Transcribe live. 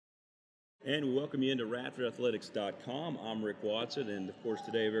And we welcome you into RadfordAthletics.com. I'm Rick Watson, and of course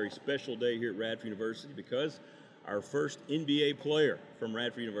today a very special day here at Radford University because our first NBA player from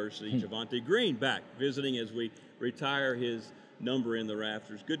Radford University, Javonte Green, back visiting as we retire his number in the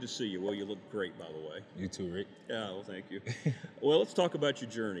rafters. Good to see you. Well, you look great, by the way. You too, Rick. Yeah, well, thank you. Well, let's talk about your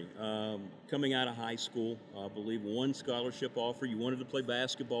journey. Coming out of high school, I believe one scholarship offer. You wanted to play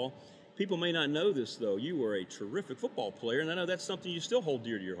basketball. People may not know this, though. You were a terrific football player, and I know that's something you still hold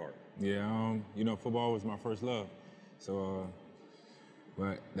dear to your heart. Yeah, football was my first love. So,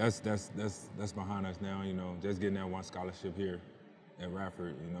 but that's behind us now. Just getting that one scholarship here at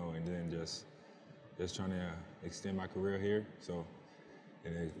Radford, and then just trying to extend my career here. So,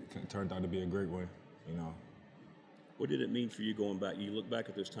 and it turned out to be a great one. What did it mean for you going back? You look back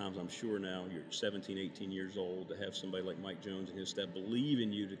at those times, I'm sure now you're 17, 18 years old, to have somebody like Mike Jones and his staff believe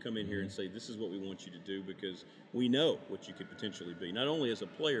in you to come in here and say, this is what we want you to do because we know what you could potentially be, not only as a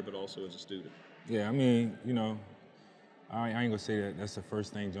player, but also as a student. Yeah, I ain't gonna say that that's the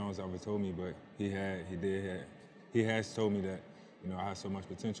first thing Jones ever told me, but he has told me that, I have so much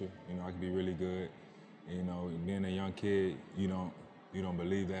potential, I could be really good. Being a young kid, you don't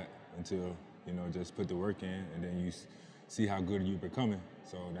believe that until just put the work in, and then you see how good you're becoming.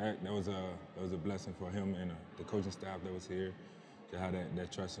 So that was a blessing for him and the coaching staff that was here to have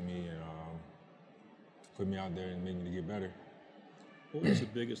that trust in me and put me out there and make me to get better. What was the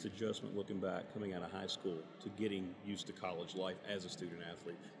biggest adjustment looking back, coming out of high school, to getting used to college life as a student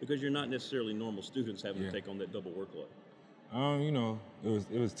athlete? Because you're not necessarily normal students having to take on that double workload.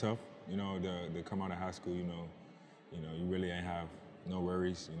 It was tough. To come out of high school, you really ain't have no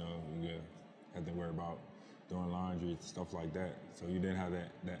worries. You had to worry about doing laundry, stuff like that. So you didn't have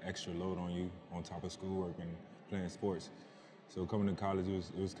that extra load on you on top of schoolwork and playing sports. So coming to college, it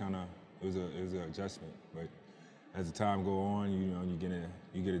was an adjustment. But as the time go on, you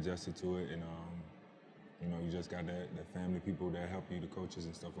get adjusted to it, and you just got that family, people that help you, the coaches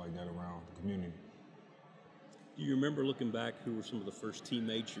and stuff like that around the community. Do you remember looking back who were some of the first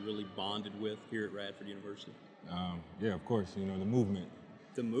teammates you really bonded with here at Radford University? Yeah, of course. The movement.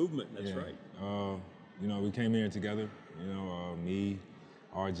 The movement, that's right. We came here together. Me,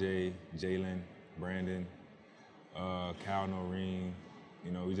 RJ, Jalen, Brandon, Cal, Noreen.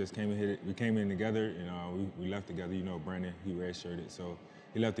 We just came in here. We came in together. We left together. Brandon, he redshirted, so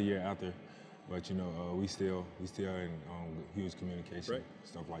he left the year after. But we still in huge communication,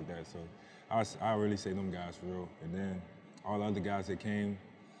 stuff like that. So I really say them guys for real. And then all the other guys that came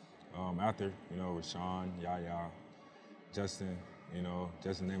after, Rashawn, Yaya, Justin,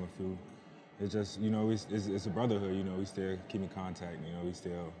 just to name a few. It's just it's a brotherhood. We still keep in contact. We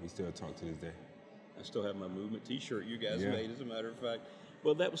still talk to this day. I still have my movement T-shirt you guys made, as a matter of fact.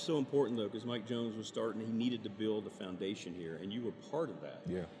 Well, that was so important, though, because Mike Jones was starting. He needed to build a foundation here, and you were part of that.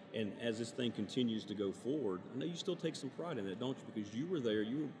 Yeah. And as this thing continues to go forward, I know you still take some pride in that, don't you? Because you were there.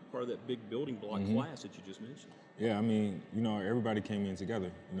 You were part of that big building block class that you just mentioned. Yeah, everybody came in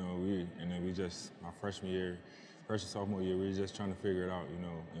together. We just, my freshman, sophomore year, we were just trying to figure it out,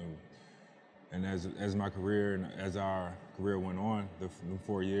 And as my career and as our career went on, the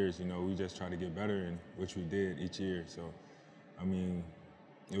 4 years, we just tried to get better, and which we did each year. So,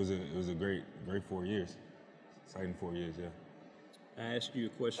 it was a great 4 years, exciting 4 years, yeah. I asked you a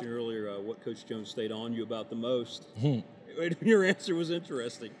question earlier, what Coach Jones stayed on you about the most? Your answer was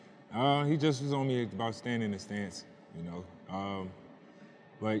interesting. He just was on me about staying in the stance,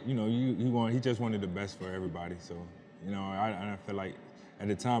 But he just wanted the best for everybody. So, I feel like at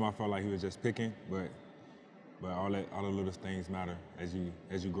the time I felt like he was just picking, but all the little things matter. As you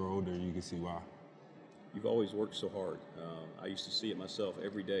grow older, you can see why. You've always worked so hard. I used to see it myself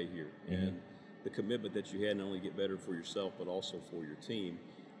every day here, and the commitment that you had not only to get better for yourself, but also for your team.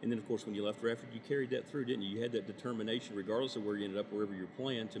 And then, of course, when you left Radford, you carried that through, didn't you? You had that determination, regardless of where you ended up, wherever you're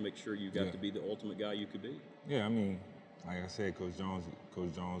playing, to make sure you got to be the ultimate guy you could be. Yeah, like I said, Coach Jones,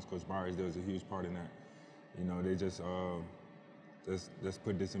 Coach Byers, there was a huge part in that. They just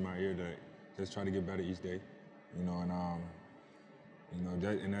put this in my ear that just try to get better each day, and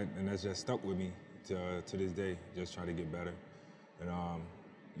that's just stuck with me to this day. Just try to get better, and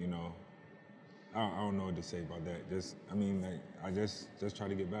I don't know what to say about that. I just try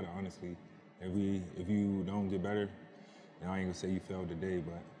to get better. Honestly, if you don't get better, then I ain't gonna say you failed today,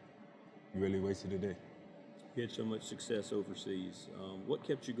 but you really wasted the day. You had so much success overseas. What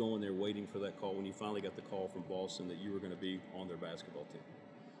kept you going there waiting for that call when you finally got the call from Boston that you were going to be on their basketball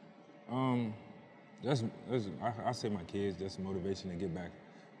team? I say my kids, just motivation to get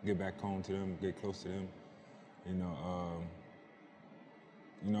back home to them, get close to them.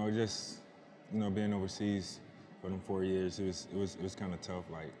 Just being overseas for them 4 years. It was kind of tough,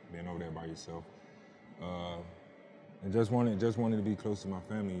 like being over there by yourself. And just wanted to be close to my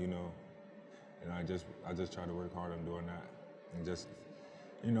family, you know. And I just tried to work hard on doing that. And just,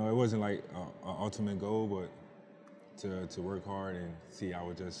 you know, it wasn't like an ultimate goal, but to work hard and see I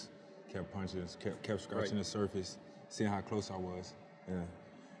would just kept punching, kept scratching the surface, seeing how close I was. And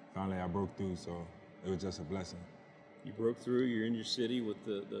finally I broke through, so it was just a blessing. You broke through, you're in your city with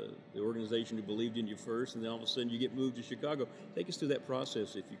the organization who believed in you first, and then all of a sudden you get moved to Chicago. Take us through that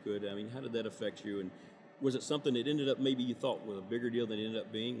process, if you could. I mean, how did that affect you? And was it something that ended up maybe you thought was a bigger deal than it ended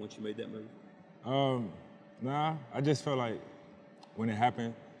up being once you made that move? Nah, I just felt like when it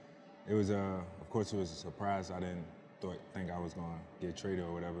happened, it was, of course it was a surprise. I didn't think I was gonna get traded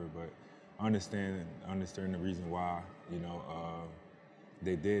or whatever, but I understand the reason why, you know,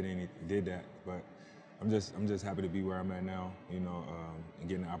 they did that. But I'm just happy to be where I'm at now, you know, and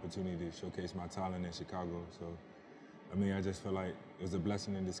getting the opportunity to showcase my talent in Chicago. So, I mean, I just feel like it was a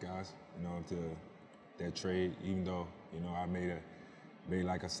blessing in disguise, you know, to that trade, even though, you know, I made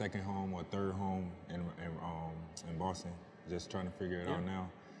like a second home or third home in Boston, just trying to figure it out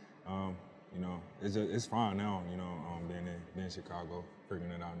now. You know, it's fine now, you know, being in Chicago,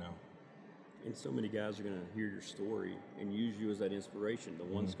 figuring it out now. And so many guys are going to hear your story and use you as that inspiration, the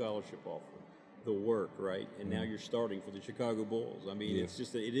one scholarship offer, the work, right? And now you're starting for the Chicago Bulls. I mean, it's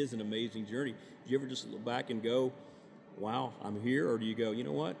just, it is an amazing journey. Do you ever just look back and go, wow, I'm here? Or do you go, you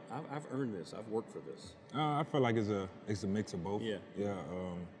know what, I've earned this, I've worked for this? I feel like it's a mix of both. Yeah.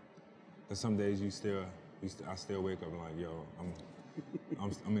 But some days I still wake up and like, yo,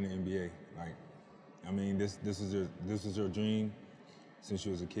 I'm in the NBA. Like, I mean, this is your dream since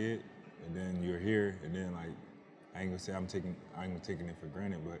you was a kid, and then you're here, and then like, I ain't gonna say I'm taking it for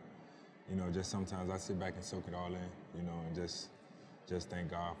granted, but you know, just sometimes I sit back and soak it all in, you know, and just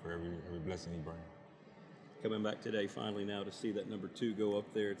thank God for every blessing He brings. Coming back today, finally now, to see that number 2 go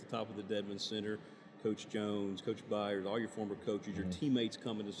up there at the top of the Dedman Center, Coach Jones, Coach Byers, all your former coaches, your teammates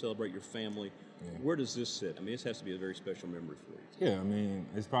coming to celebrate your family. Where does this sit? I mean, this has to be a very special memory for you. Yeah, I mean,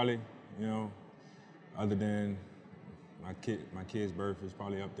 it's probably, you know, other than my kid's birth, it's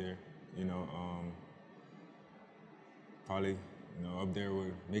probably up there, you know, probably, you know, up there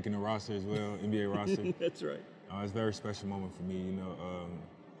with making the roster as well, NBA roster. That's right. It's a very special moment for me, you know,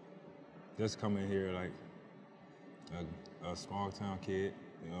 just coming here like a small town kid,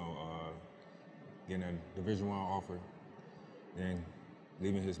 you know, getting a Division I offer, then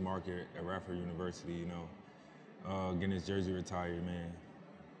leaving his mark here at Radford University, you know, getting his jersey retired, man.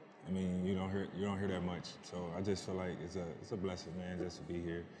 I mean, you don't hear that much. So I just feel like it's a blessing, man, just to be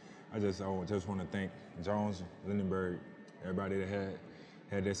here. I just want to thank Jones, Lindenberg, everybody that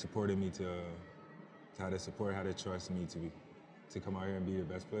had that supported me to how they support, how they trust me to come out here and be the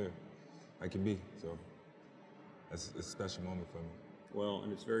best player I can be. So it's a special moment for me. Well,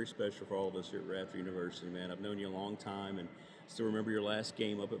 and it's very special for all of us here at Radford University, man. I've known you a long time, and still remember your last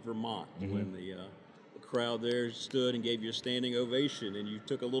game up at Vermont when the crowd there stood and gave you a standing ovation, and you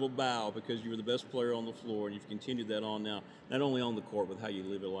took a little bow because you were the best player on the floor, and you've continued that on now, not only on the court, but how you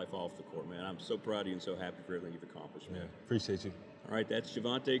live your life off the court, man. I'm so proud of you and so happy for everything you've accomplished, man. Yeah, appreciate you. All right, that's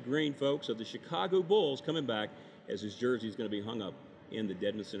Javonte Green, folks, of the Chicago Bulls, coming back as his jersey is going to be hung up in the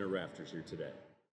Dedman Center rafters here today.